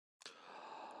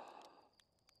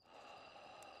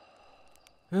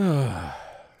Well,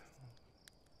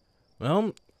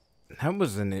 that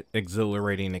was an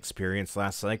exhilarating experience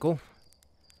last cycle.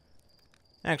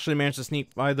 I actually managed to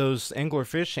sneak by those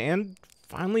anglerfish and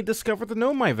finally discover the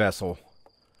Nomai vessel.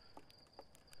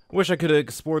 Wish I could have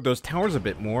explored those towers a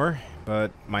bit more,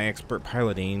 but my expert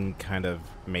piloting kind of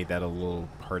made that a little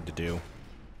hard to do.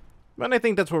 But I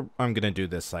think that's what I'm going to do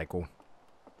this cycle.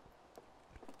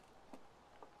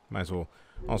 Might as well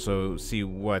also see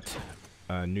what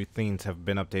new things have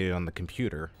been updated on the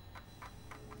computer.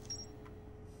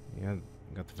 Yeah,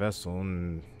 got the vessel,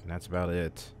 and that's about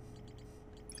it.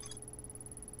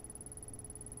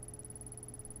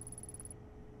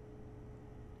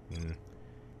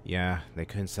 Yeah, they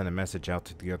couldn't send a message out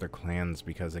to the other clans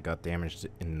because it got damaged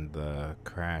in the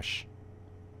crash.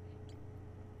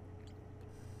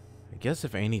 I guess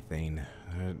if anything,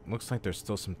 it looks like there's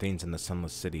still some things in the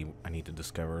Sunless City I need to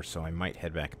discover, so I might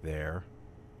head back there.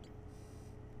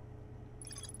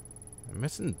 I'm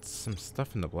missing some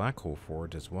stuff in the Black Hole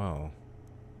Forge as well.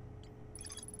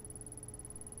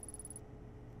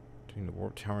 Between the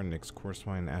Warp Tower and its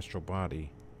corresponding astral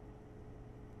body.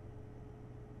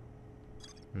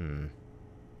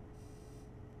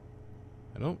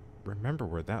 I don't remember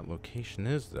where that location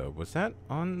is, though. Was that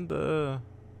on the...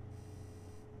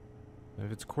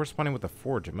 If it's corresponding with the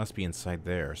forge, it must be inside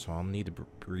there, so I'll need to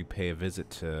repay a visit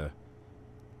to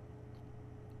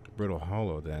Brittle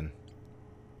Hollow, then.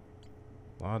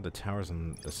 A lot of the towers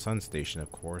on the Sun Station,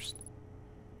 of course.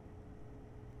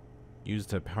 Used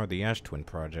to power the Ash Twin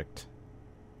project.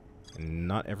 And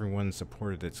not everyone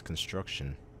supported its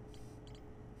construction.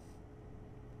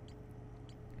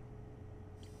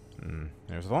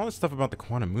 There's a lot of stuff about the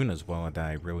Quantum Moon as well that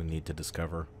I really need to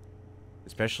discover.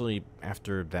 Especially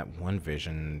after that one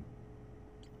vision.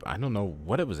 I don't know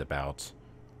what it was about.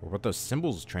 Or what those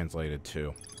symbols translated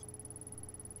to.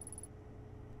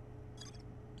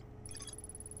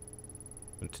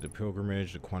 Went to the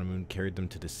pilgrimage, the Quantum Moon carried them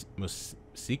to the most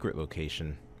secret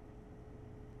location.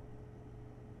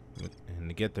 And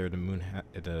to get there,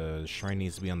 the shrine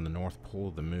needs to be on the North Pole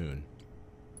of the Moon.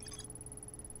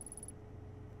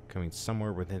 Coming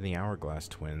somewhere within the Hourglass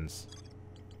Twins.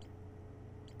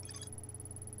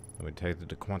 I would detect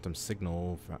the quantum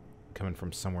signal coming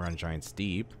from somewhere on Giant's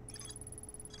Deep.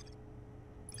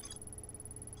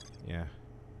 Yeah.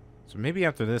 So maybe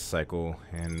after this cycle,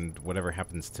 and whatever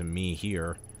happens to me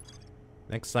here,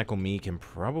 next cycle me can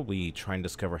probably try and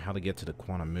discover how to get to the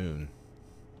Quantum Moon.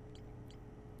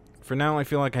 For now, I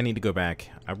feel like I need to go back.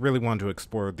 I really want to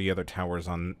explore the other towers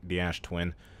on the Ash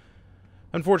Twin.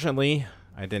 Unfortunately,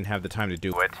 I didn't have the time to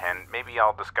do it, and maybe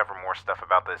I'll discover more stuff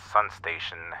about this Sun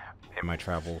Station in my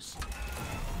travels.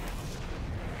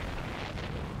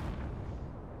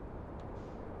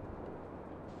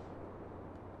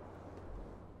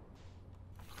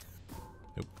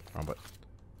 Nope, wrong button.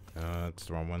 That's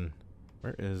the wrong one.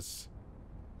 Where is...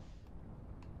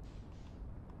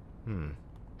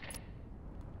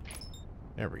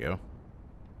 There we go.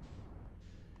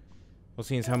 Well,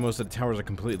 seeing as how most of the towers are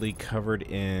completely covered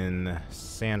in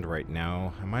sand right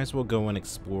now, I might as well go and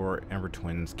explore Ember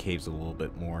Twin's caves a little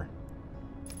bit more.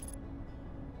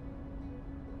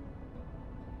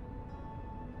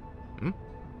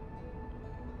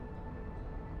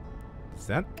 Is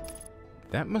that...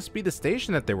 That must be the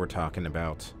station that they were talking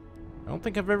about. I don't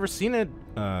think I've ever seen it,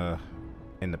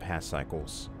 in the past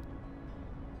cycles.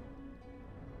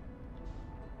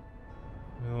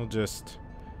 We'll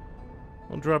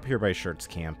drop here by Shirt's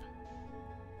camp.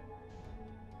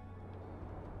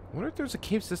 I wonder if there's a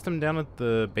cave system down at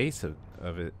the base of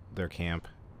their camp.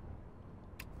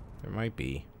 There might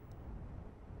be.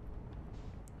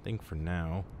 I think for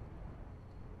now,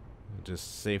 we'll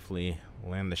just safely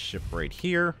land the ship right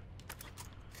here.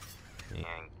 And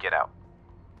get out.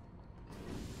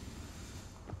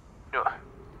 Ugh.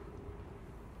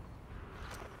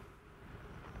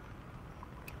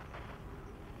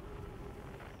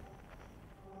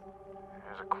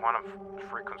 There's a quantum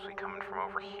frequency coming from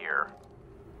over here.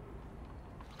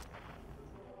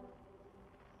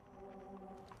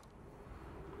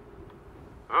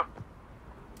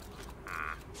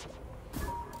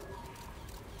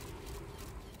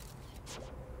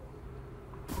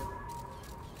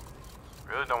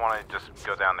 Really don't want to just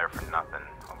go down there for nothing.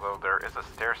 Although there is a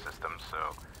stair system, so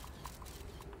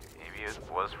maybe it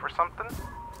was for something?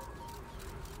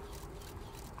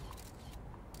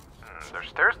 There's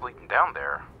stairs leading down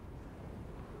there.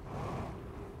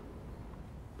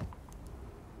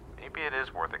 Maybe it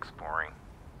is worth exploring.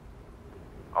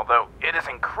 Although, it is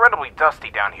incredibly dusty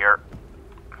down here.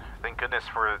 Thank goodness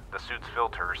for the suit's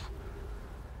filters.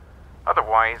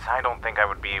 Otherwise, I don't think I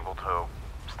would be able to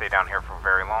stay down here for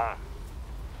very long.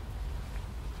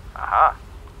 Aha.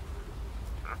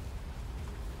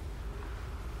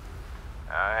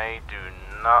 I do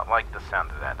not like the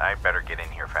sound of that. I better get in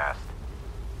here fast.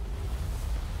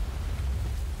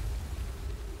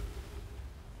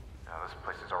 Oh, this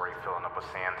place is already filling up with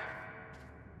sand.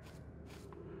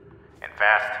 And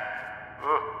fast.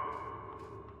 Ugh.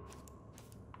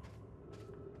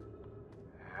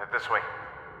 This way.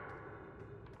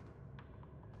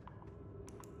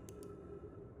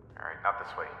 Alright, not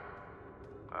this way.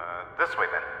 This way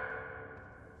then.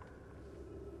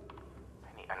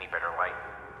 I need better light.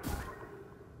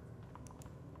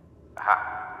 Aha.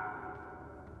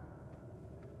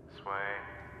 This way.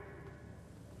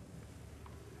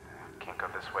 Can't go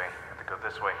this way. I have to go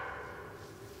this way.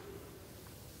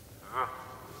 Ugh.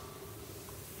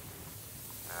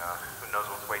 Who knows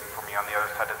what's waiting for me on the other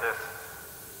side of this?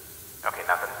 Okay,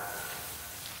 nothing.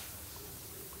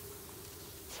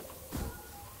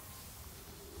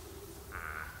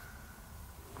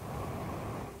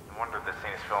 No wonder this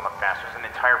thing is filling up fast. There's an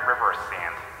entire river of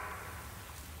sand.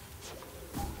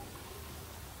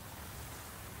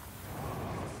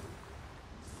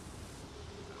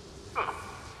 There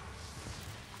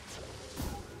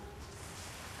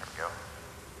we go.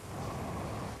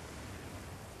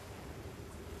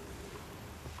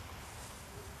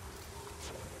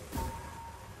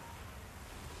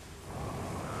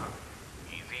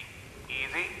 Easy,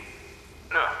 easy.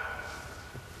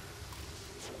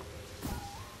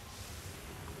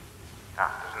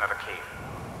 Ah, there's another cave.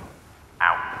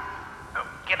 Ow. Oh,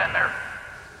 get in there.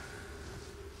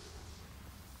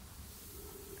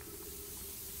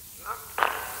 Ugh.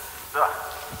 Ugh.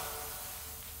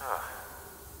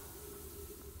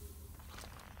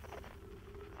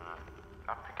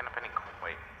 Not picking up any.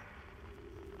 Wait.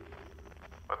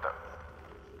 What the?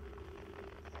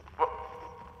 What?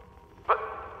 What?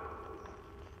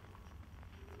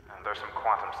 There's some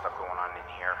quantum stuff going on in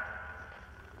here.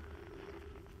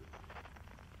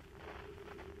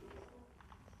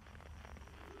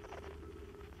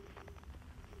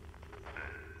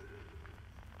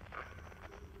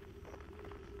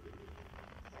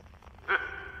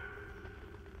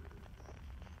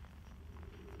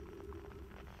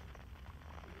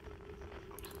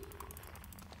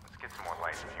 Let's get some more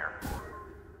light in here.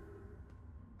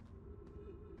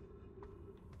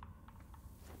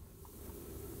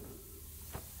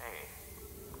 Hey.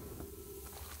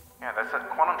 Yeah, that's that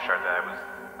quantum shard that I was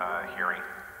hearing.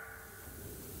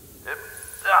 Yep.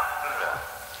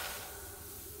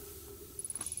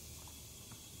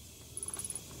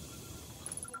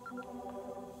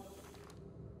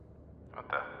 What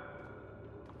the?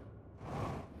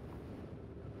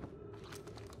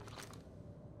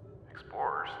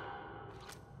 Explorers.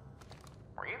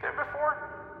 Were you there before?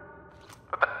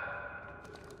 What the?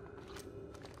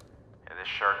 Yeah, this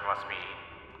shard must be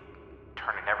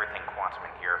turning everything quantum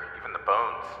in here, even the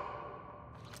bones.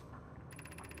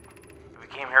 We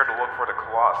came here to look for the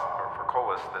Colossus.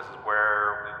 This is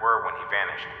where we were when he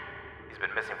vanished. He's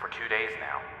been missing for 2 days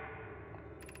now.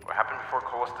 What happened before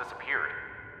Colossus disappeared?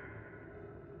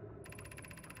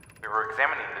 We were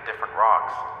examining the different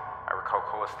rocks. I recall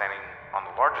Colossus standing on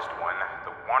the largest one,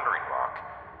 the Wandering Rock.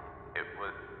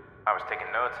 I was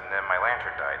taking notes and then my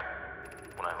lantern died.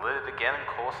 When I lit it again,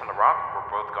 Colossus and the rock were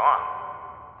both gone.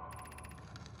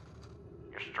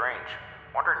 You're strange.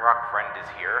 Wandering Rock friend is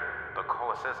here, but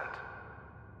Colossus isn't.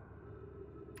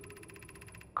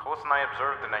 Colossus and I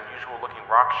observed an unusual looking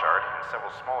rock shard and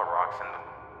several smaller rocks in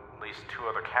at least 2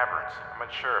 other caverns. I'm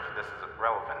not sure if this is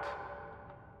relevant.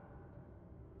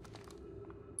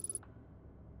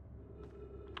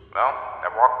 Well,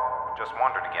 that rock just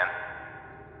wandered again.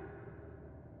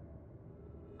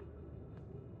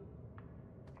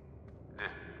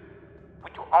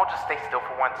 Would you all just stay still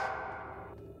for once?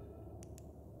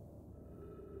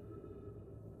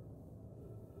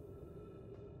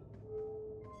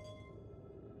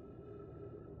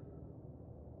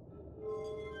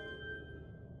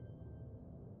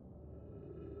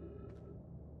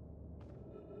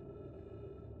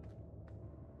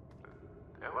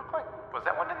 It looked like... Was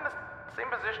that one in the same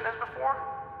position as before?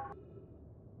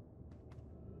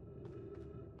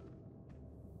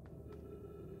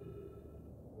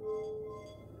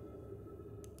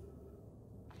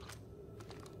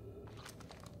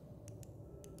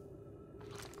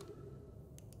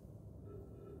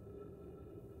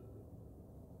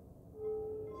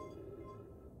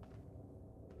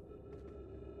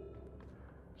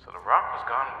 So the rock was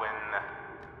gone when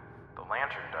the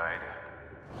lantern died.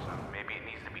 So maybe it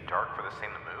needs to be dark for this thing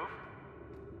to move?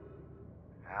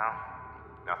 No.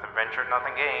 Nothing ventured,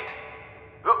 nothing gained.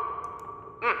 Oh!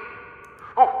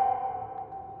 Oh!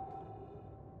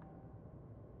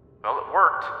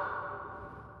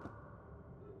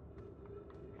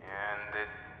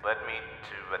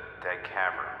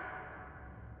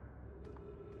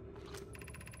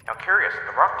 Now curious,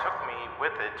 the rock took me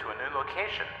with it to a new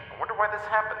location. I wonder why this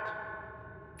happened.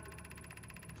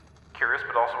 Curious,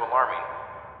 but also alarming.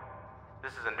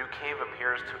 This is a new cave,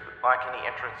 appears to lack any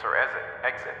entrance or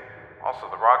exit. Also,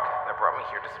 the rock that brought me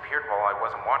here disappeared while I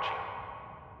wasn't watching.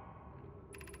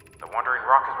 The wandering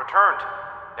rock has returned.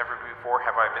 Never before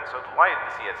have I been so delighted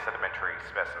to see a sedimentary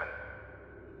specimen.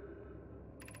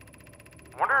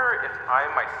 I wonder if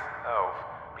I myself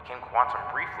became quantum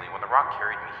briefly when the rock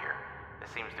carried me here. This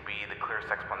seems to be the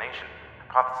clearest explanation.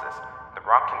 Hypothesis: the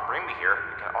rock can bring me here,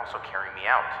 it can also carry me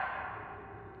out.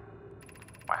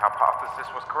 My hypothesis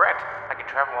was correct. I can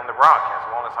travel on the rock as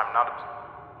long as I'm not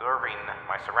observing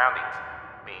my surroundings.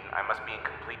 I mean, I must be in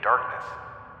complete darkness.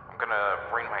 I'm gonna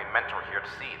bring my mentor here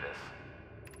to see this.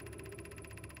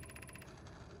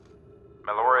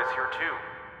 Melora is here too.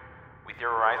 We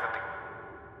theorize that the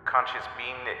conscious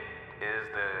being is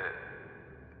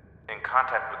in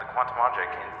contact with the quantum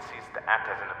object and ceases to act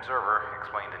as an observer,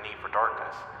 explaining the need for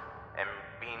darkness. And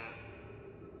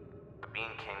the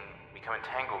being can become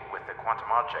entangled with the quantum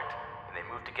object, and they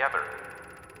move together.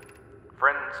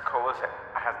 Friends, Colas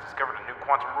has discovered a new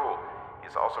quantum rule. He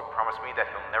has also promised me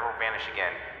that he'll never vanish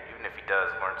again, even if he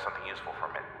does learn something useful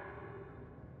from it.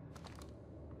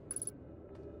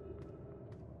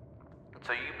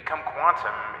 So you become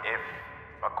quantum if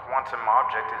a quantum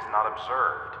object is not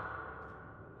observed.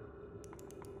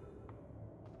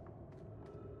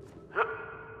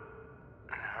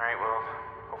 Alright, well,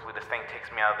 hopefully this thing takes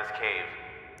me out of this cave.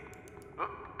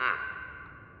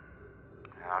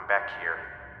 And I'm back here.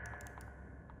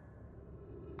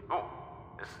 Oh,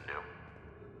 this is new.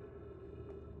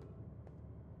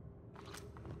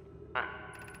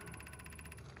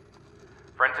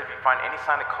 Friends, if you find any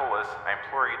sign of Colas, I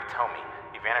implore you to tell me.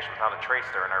 He vanished without a trace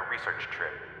during our research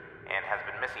trip, and has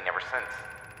been missing ever since.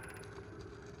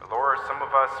 Melora, some of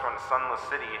us from the Sunless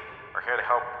City are here to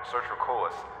help search for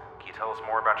Colas. Can you tell us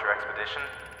more about your expedition?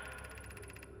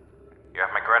 You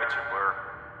have my gratitude, Blur.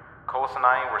 Colas and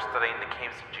I were studying the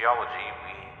cave's geology.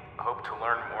 We hope to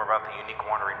learn more about the unique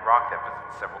wandering rock that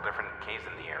visits several different caves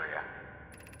in the area.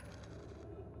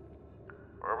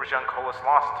 Where was young Colas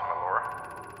lost, Melora?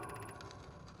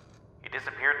 He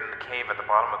disappeared in the cave at the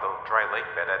bottom of the dry lake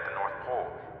bed at the North Pole.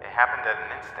 It happened at an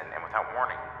instant and without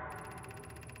warning.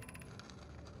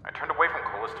 I turned away from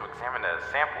Colas to examine a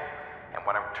sample, and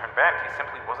when I returned back, he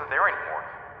simply wasn't there anymore.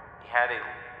 He had a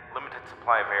limited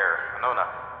supply of air. Anona,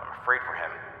 I'm afraid for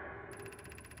him.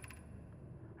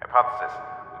 Hypothesis: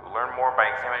 we will learn more by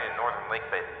examining the northern lake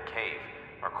bed cave,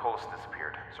 where Colas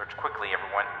disappeared. Search quickly,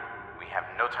 everyone. We have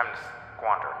no time to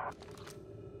squander.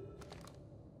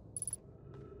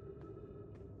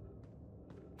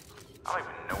 I don't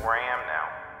even know where I am now.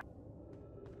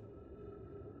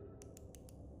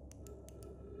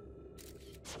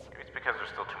 Maybe it's because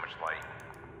there's still too much light.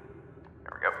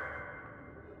 There we go.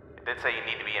 It did say you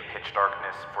need to be in pitch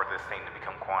darkness for this thing to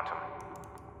become quantum.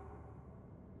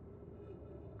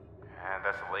 And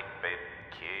that's the lake bed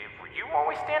cave. Were you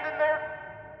always standing there?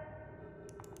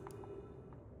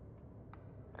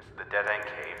 This is the dead end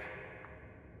cave.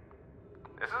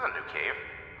 This is a new cave.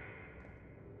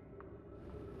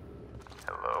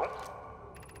 Hello?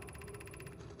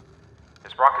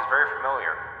 This rock is very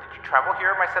familiar. Did you travel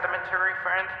here, my sedimentary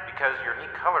friend? Because your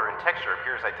neat color and texture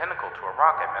appears identical to a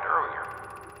rock I met earlier.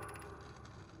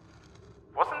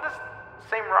 Wasn't this the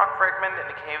same rock fragment in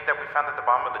the cave that we found at the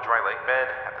bottom of the dry lake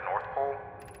bed at the North Pole?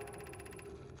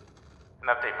 An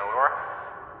update, Melora.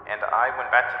 And I went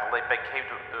back to the lake bed cave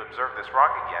to observe this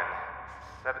rock again.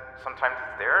 Sometimes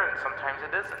it's there and sometimes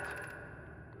it isn't.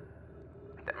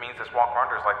 That means this walk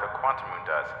wanders like the quantum moon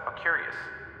does. How curious.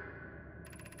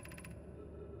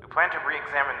 We plan to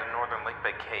re-examine the northern lake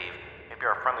bed cave. Maybe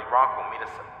our friendly rock will meet us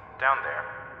down there.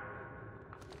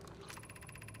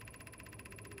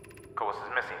 Colas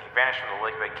is missing. He vanished from the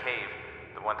lake bed cave,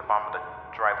 the one at the bottom of the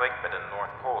dry lake bed in the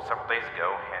North Pole several days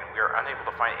ago, and we are unable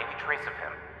to find any trace of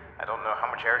him. I don't know how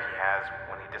much air he has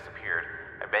when he disappeared.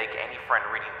 I beg any friend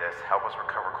reading this, help us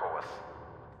recover Colas.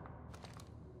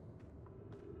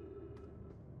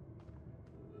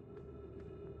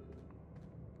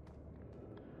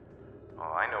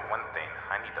 Well, I know one thing.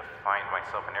 I need to find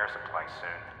myself an air supply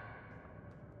soon.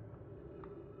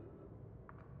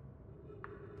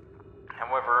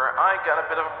 However, I got a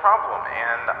bit of a problem,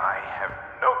 and I have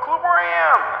no clue where I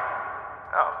am!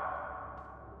 Oh.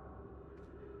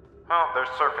 Well, there's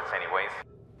surface anyways.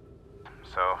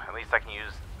 So, at least I can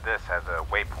use this as a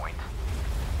waypoint.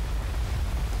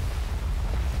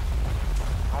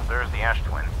 Oh, there's the Ash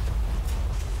Twin.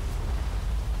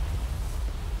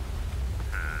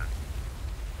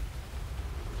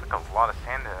 A lot of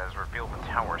sand has revealed the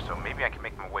tower, so maybe I can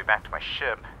make my way back to my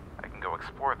ship go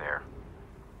explore there.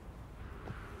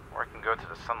 Or I can go to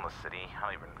the Sunless City. I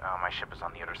don't even... Oh, my ship is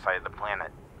on the other side of the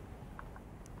planet.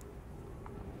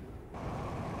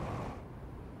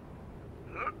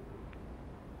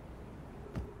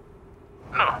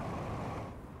 No.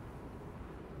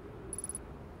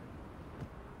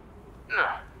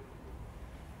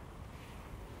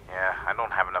 Yeah, I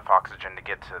don't have enough oxygen to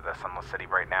get to the Sunless City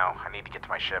right now. I need to get to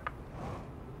my ship.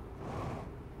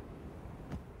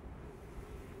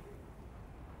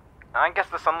 I guess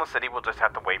the Sunless City will just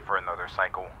have to wait for another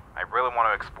cycle. I really want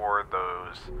to explore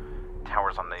those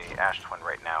towers on the Ash Twin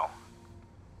right now.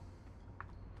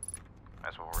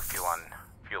 As well refuel on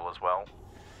fuel as well.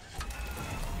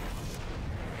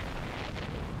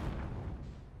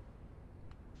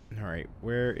 Alright,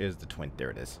 where is the twin?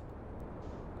 There it is.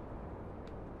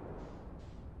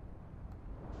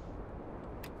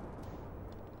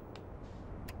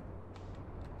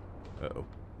 Uh-oh.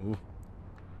 Ooh.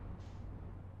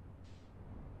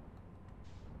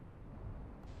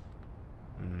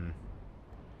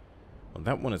 Well,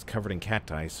 that one is covered in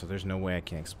cacti, so there's no way I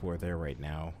can explore there right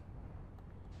now.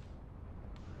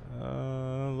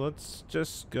 Let's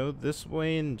just go this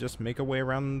way and just make our way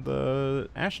around the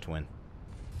Ash Twin.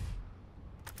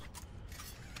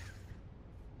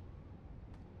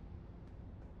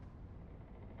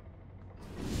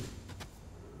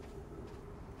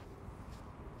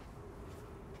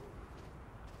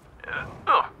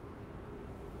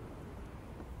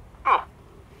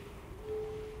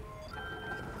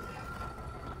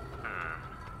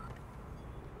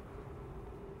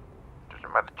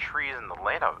 By the trees and the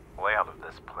layout of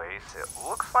this place, it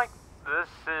looks like this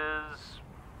is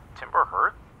Timber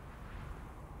Hearth.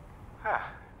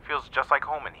 Feels just like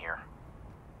home in here.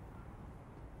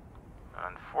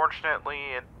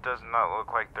 Unfortunately, it does not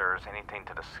look like there's anything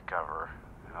to discover,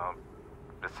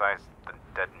 besides the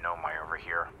dead Nomai over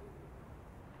here.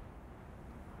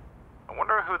 I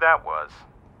wonder who that was.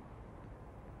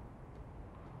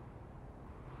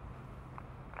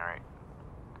 Alright.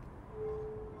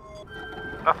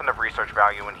 Nothing of research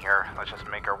value in here. Let's just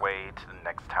make our way to the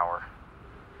next tower.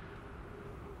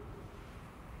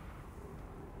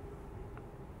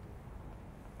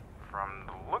 From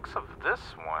the looks of this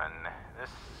one,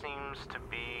 this seems to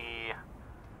be...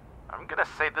 I'm gonna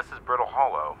say this is Brittle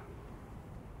Hollow.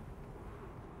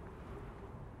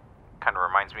 Kinda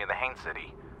reminds me of the Hang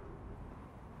City.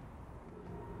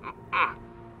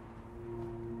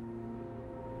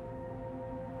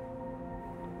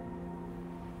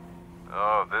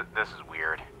 Oh, this is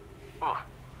weird. Ugh.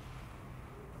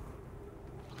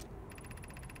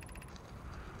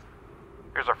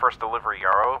 Here's our first delivery,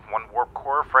 Yarrow. One warp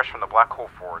core, fresh from the Black Hole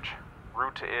Forge.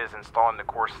 Route is installing the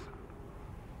core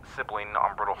sibling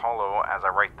on Brittle Hollow as I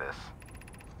write this.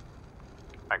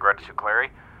 My gratitude,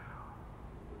 Clary.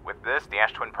 With this, the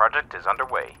Ash Twin project is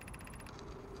underway.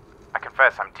 I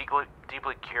confess, I'm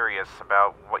deeply curious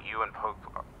about what you and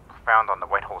Poke found on the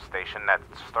White Hole Station that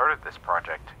started this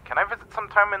project. Can I visit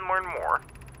sometime and learn more?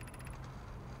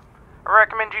 I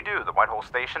recommend you do. The White Hole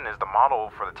Station is the model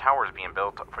for the towers being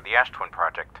built for the Ash Twin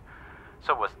project,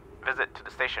 so a visit to the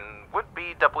station would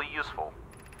be doubly useful.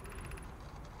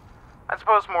 I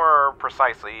suppose more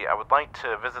precisely, I would like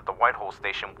to visit the White Hole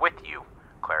Station with you,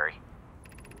 Clary,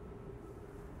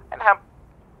 and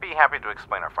be happy to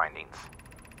explain our findings.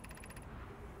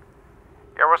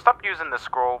 Yarrow, stop using the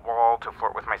scroll wall to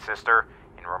flirt with my sister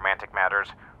in romantic matters.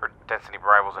 Her density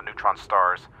rivals a neutron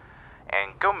stars.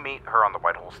 And go meet her on the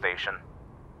White Hole Station.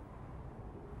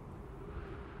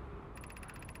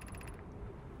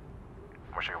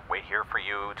 Wish I could wait here for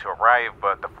you to arrive,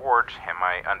 but the forge and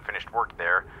my unfinished work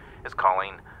there is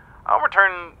calling. I'll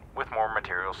return with more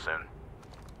materials soon.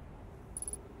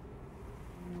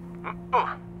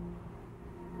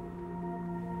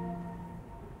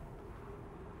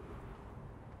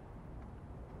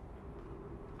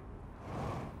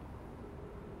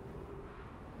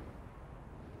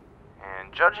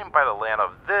 Judging by the layout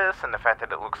of this and the fact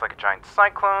that it looks like a giant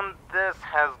cyclone, this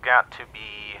has got to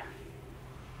be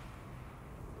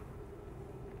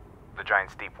the giant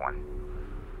steep one.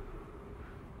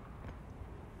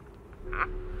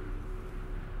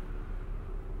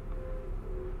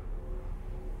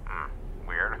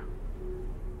 Weird.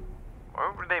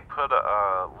 Why would they put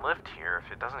a lift here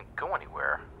if it doesn't go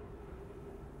anywhere?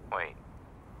 Wait.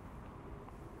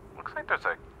 Looks like there's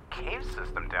a cave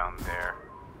system down there.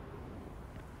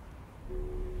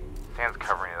 Sand's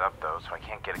covering it up though, so I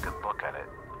can't get a good look at it.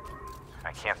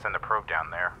 I can't send a probe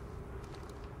down there.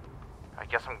 I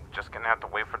guess I'm just gonna have to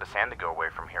wait for the sand to go away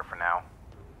from here for now.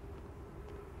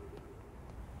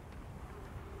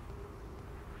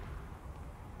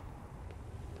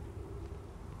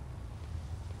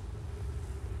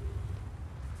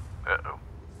 Uh-oh.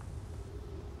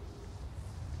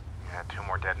 Yeah, 2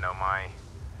 more dead Nomai.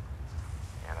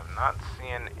 And I'm not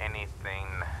seeing anything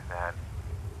that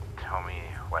tell me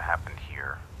what happened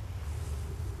here.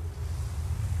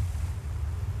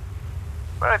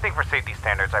 But I think for safety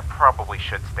standards, I probably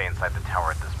should stay inside the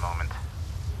tower at this moment.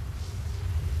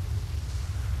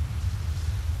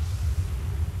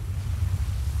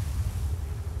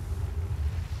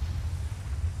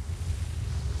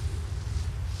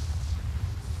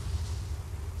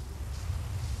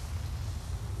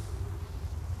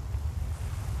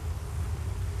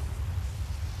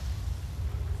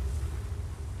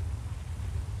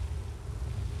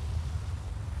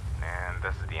 And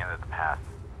this is the end of the path.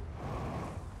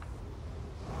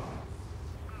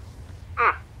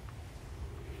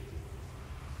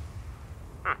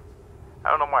 I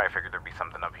don't know why I figured there'd be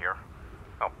something up here.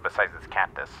 Oh, besides this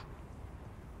cactus.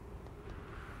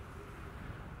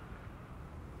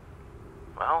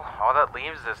 Well, all that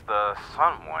leaves is the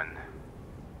sun one.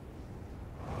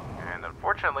 And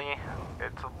unfortunately,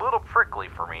 it's a little prickly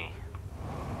for me.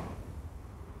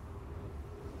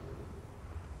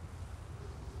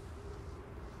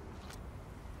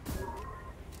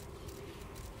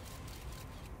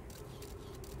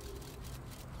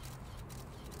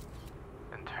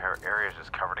 The entire area is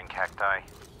just covered in cacti.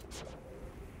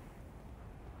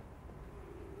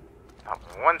 Not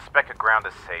one speck of ground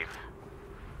is safe.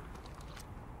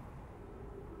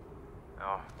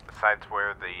 Oh, besides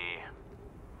where the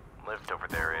lift over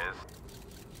there is.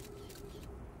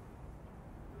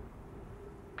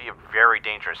 Be a very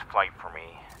dangerous flight for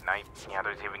me. Night, yeah,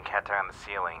 there's even cacti on the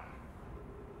ceiling.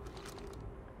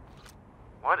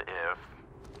 What if...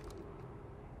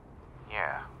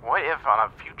 Yeah, what if on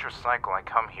a future cycle I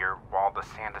come here while the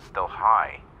sand is still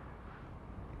high?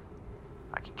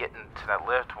 I could get into that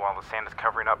lift while the sand is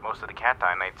covering up most of the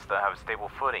cacti and I'd still have a stable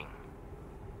footing.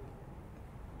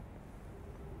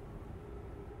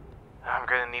 I'm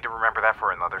gonna need to remember that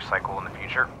for another cycle in the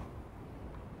future.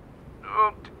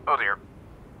 Oh dear.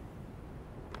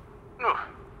 Ooh.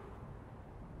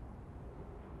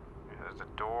 There's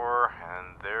a door,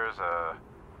 and there's a...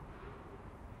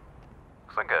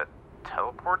 looks like a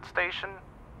teleport station?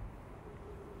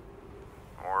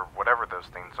 Or whatever those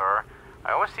things are.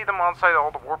 I always see them outside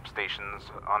all the warp stations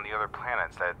on the other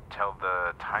planets that tell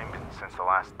the time since the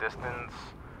last distance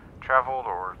traveled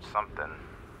or something.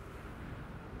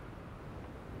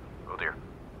 Oh dear.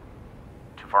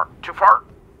 Too far. Too far!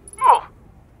 Oh!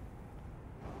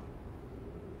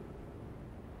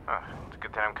 It's a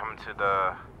good thing I'm coming to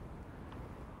the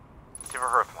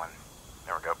Hearth one.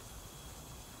 There we go.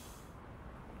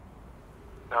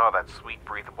 Oh, that sweet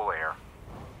breathable air.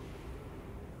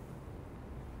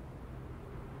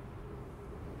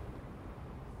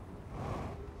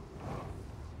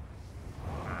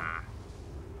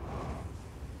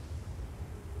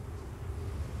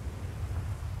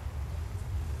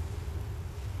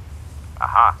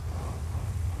 Aha.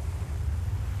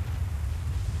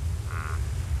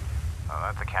 Oh,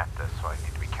 that's a cactus, so I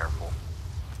need to be careful.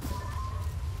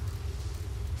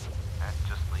 That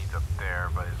just leads up there,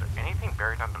 but is there anything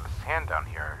buried under the sand down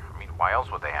here? I mean, why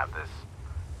else would they have this?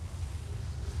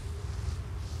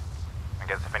 I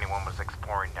guess if anyone was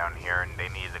exploring down here and they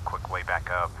needed a quick way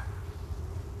back up.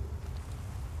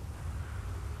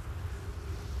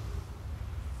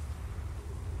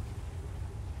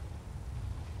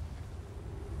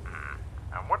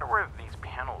 I wonder where these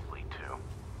panels lead to.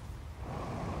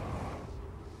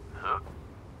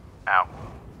 Ow.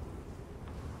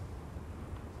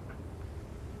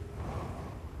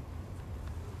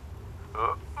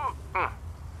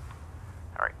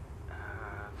 Alright.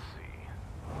 Let's see.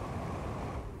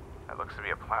 That looks to be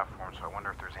a platform, so I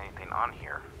wonder if there's anything on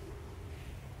here.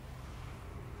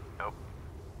 Nope.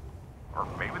 Or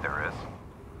maybe there is.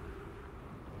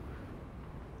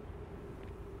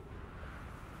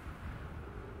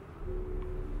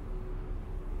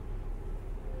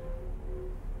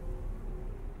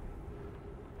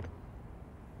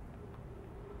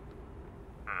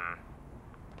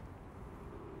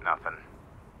 Nothing.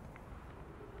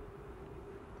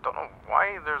 Don't know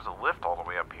why there's a lift all the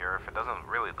way up here if it doesn't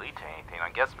really lead to anything.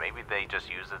 I guess maybe they just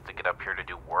use it to get up here to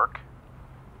do work.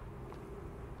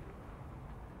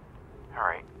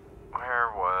 Alright, where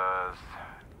was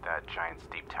that giant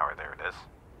steep tower? There it is.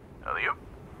 Oh, you.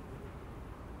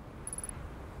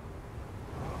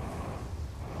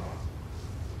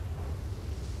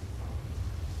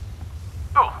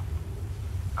 Oh!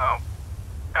 Oh.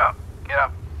 Oh, get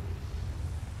up.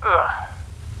 Ugh.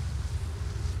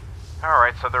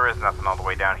 Alright, so there is nothing all the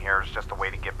way down here. It's just a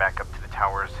way to get back up to the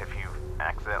towers if you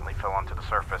accidentally fell onto the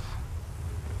surface.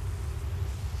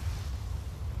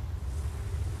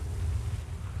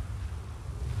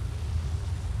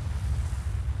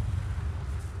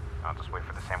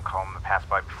 pass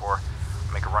by before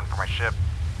I make a run for my ship.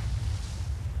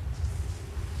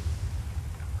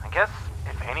 I guess,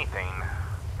 if anything,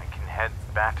 I can head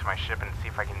back to my ship and see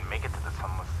if I can make it to the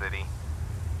Sunless City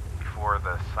before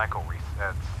the cycle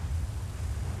resets.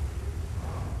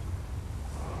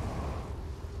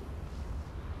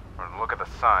 From the look at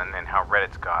the sun and how red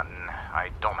it's gotten, I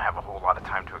don't have a whole lot of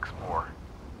time to explore.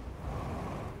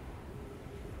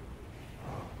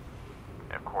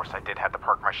 And of course, I did have to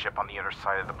park my ship on the other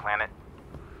side of the planet.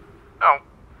 Oh,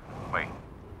 wait.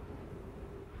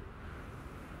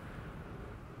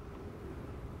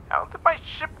 How did my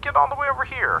ship get all the way over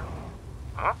here?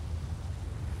 Huh?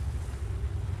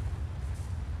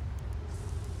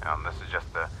 Oh, this is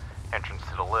just the entrance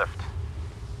to the lift.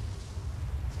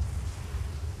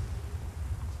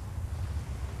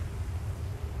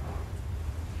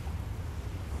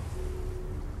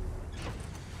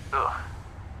 Ugh.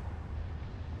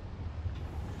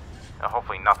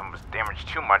 Hopefully nothing was damaged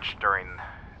too much during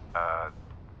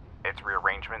its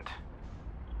rearrangement.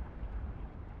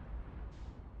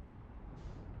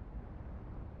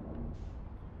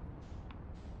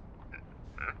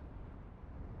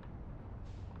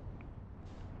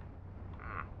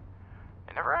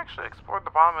 I never actually explored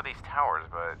the bottom of these towers,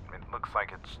 but it looks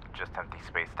like it's just empty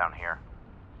space down here.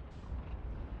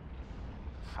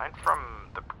 Aside from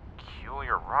the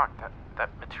peculiar rock, that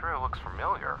material looks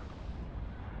familiar.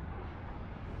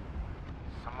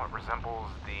 Somewhat resembles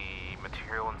the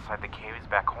material inside the caves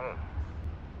back home.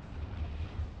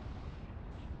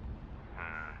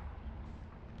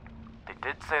 They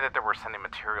did say that they were sending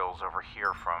materials over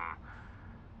here from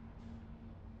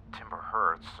Timber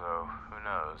Hurts, so who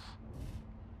knows?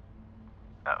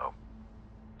 Uh-oh.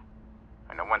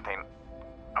 I know one thing.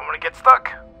 I want to get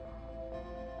stuck!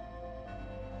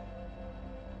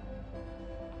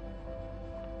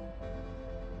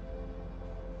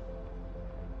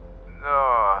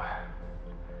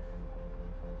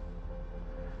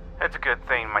 It's a good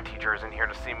thing my teacher isn't here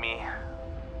to see me.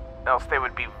 Else they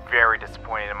would be very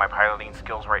disappointed in my piloting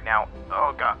skills right now.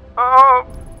 Oh god. Oh!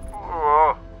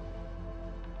 Oh.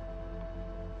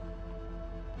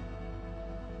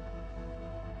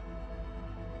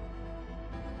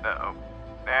 Uh-oh.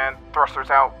 And thrusters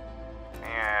out.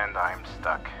 And I'm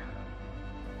stuck.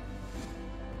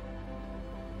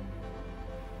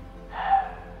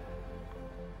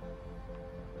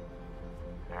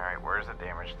 Alright, where's the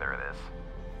damage? There it is.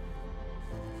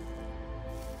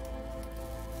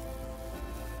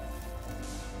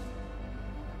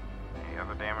 Any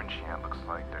other damage? Yeah, it looks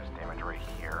like there's damage right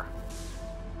here.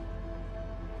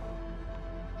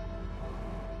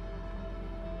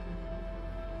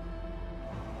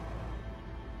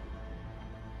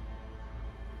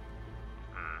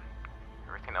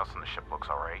 Everything else on the ship looks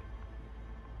alright.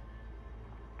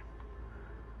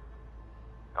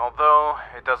 Although,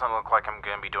 it doesn't look like I'm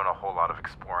going to be doing a whole lot of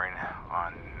exploring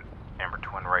on Amber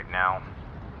Twin right now.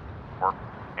 Or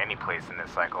any place in this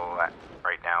cycle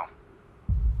right now.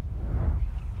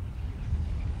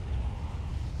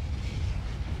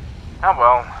 Oh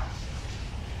well.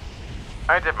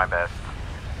 I did my best.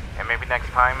 And maybe next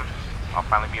time, I'll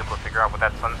finally be able to figure out what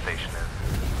that sun station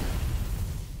is.